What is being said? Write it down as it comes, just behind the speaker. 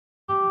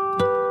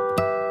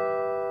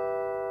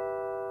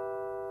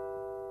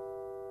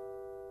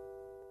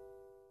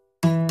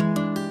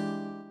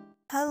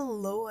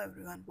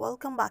everyone,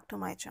 welcome back to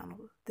my channel.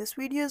 This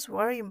video is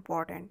very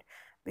important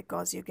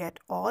because you get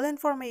all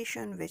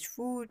information which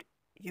food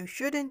you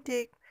should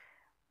intake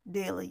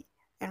daily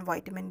and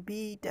vitamin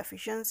B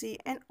deficiency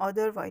and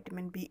other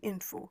vitamin B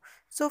info.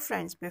 So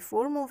friends,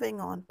 before moving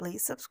on,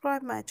 please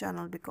subscribe my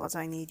channel because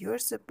I need your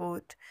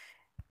support.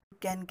 You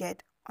can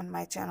get on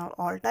my channel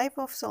all type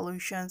of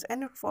solutions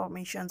and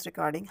informations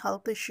regarding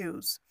health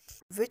issues.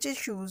 Which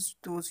issues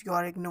those you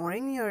are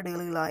ignoring in your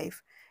daily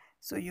life,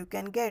 so you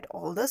can get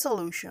all the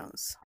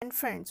solutions. And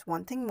friends,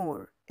 one thing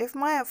more, if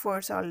my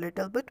efforts are a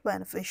little bit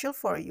beneficial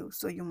for you,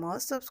 so you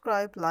must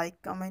subscribe,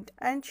 like, comment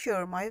and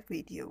share my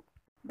video.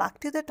 Back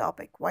to the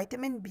topic,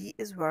 vitamin B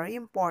is very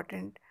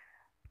important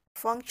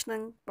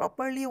functioning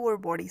properly our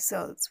body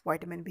cells.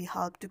 Vitamin B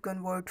helps to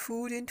convert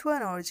food into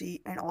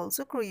energy and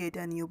also create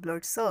a new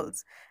blood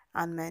cells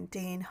and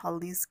maintain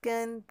healthy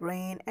skin,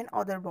 brain and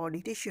other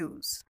body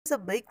tissues. There's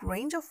a big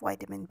range of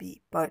vitamin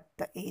B, but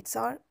the 8s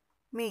are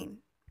main,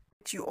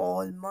 which you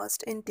all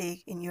must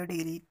intake in your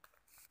daily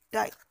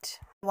diet.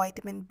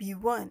 Vitamin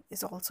B1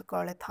 is also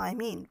called a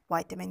thiamine.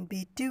 Vitamin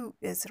B2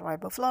 is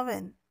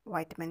riboflavin.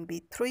 Vitamin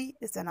B3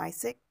 is an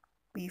niacin.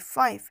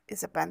 B5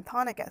 is a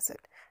pantothenic acid.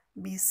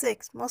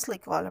 B6 mostly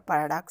called a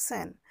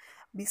pyridoxine.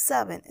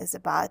 B7 is a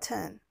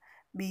biotin.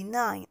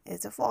 B9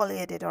 is a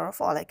foliated or a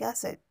folic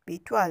acid.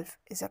 B12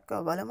 is a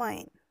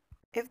cobalamin.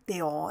 If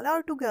they all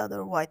are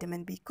together,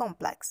 vitamin B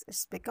complex,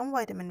 it's become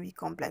vitamin B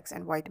complex,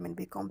 and vitamin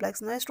B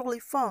complex naturally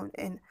found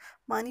in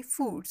many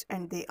foods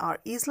and they are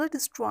easily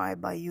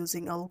destroyed by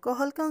using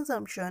alcohol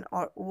consumption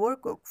or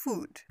overcooked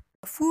food.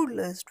 The food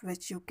list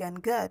which you can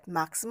get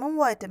maximum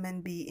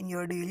vitamin B in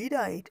your daily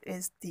diet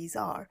is these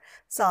are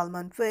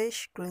salmon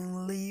fish,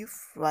 green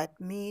leaf, red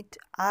meat,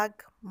 egg,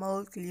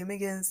 milk,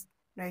 legumes,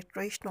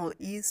 nutritional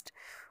yeast,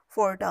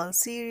 fertile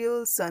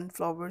cereals,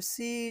 sunflower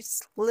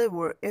seeds,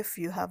 liver if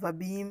you have a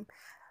beef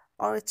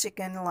or a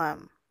chicken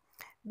lamb.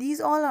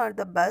 These all are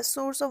the best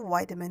source of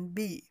vitamin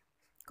B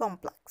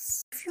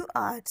complex. If you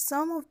add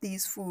some of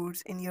these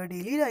foods in your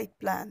daily diet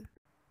plan,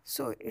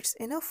 so it's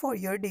enough for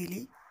your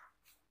daily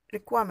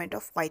requirement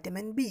of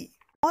vitamin B.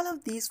 All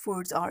of these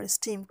foods are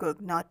steam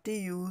cooked, not to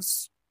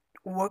use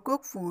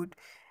overcooked food,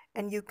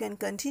 and you can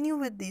continue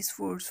with these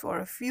foods for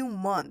a few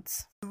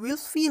months. You will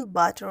feel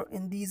better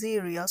in these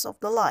areas of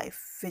the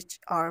life which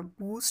are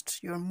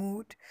boost your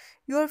mood.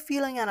 You are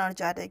feeling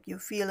energetic, you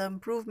feel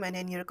improvement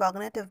in your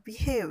cognitive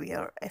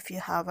behavior. If you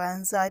have an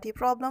anxiety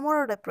problem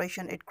or a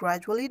depression, it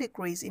gradually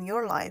decreases in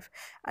your life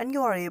and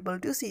you are able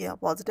to see a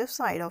positive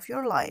side of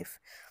your life.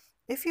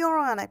 If you are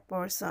an anemic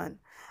person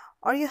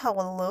or you have a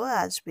low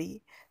HB,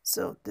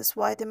 so this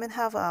vitamin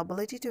have the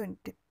ability to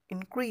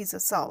increase a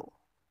cell.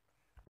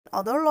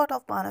 Other lot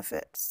of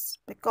benefits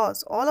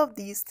because all of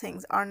these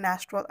things are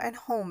natural and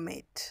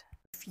homemade.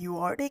 If you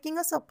are taking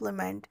a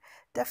supplement,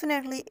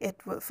 definitely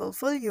it will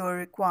fulfill your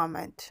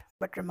requirement.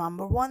 But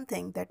remember one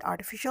thing, that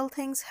artificial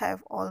things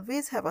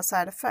always have a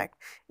side effect.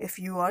 If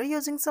you are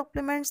using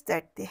supplements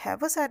that they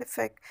have a side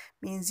effect,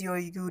 means your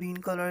urine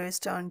color is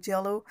turned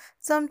yellow,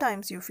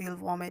 sometimes you feel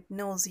vomit,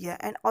 nausea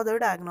and other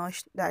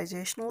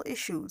digestional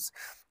issues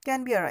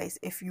can be arise.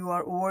 If you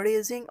are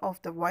overusing of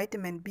the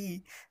vitamin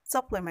B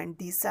supplement,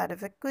 these side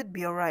effects could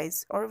be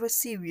arise or were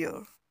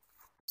severe.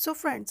 So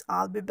friends,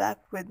 I'll be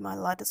back with my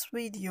latest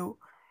video.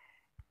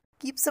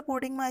 Keep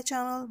supporting my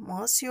channel,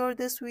 must share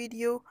this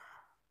video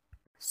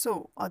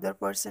so other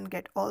person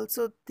get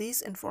also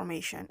this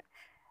information.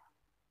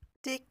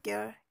 Take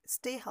care,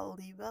 stay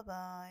healthy, bye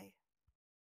bye.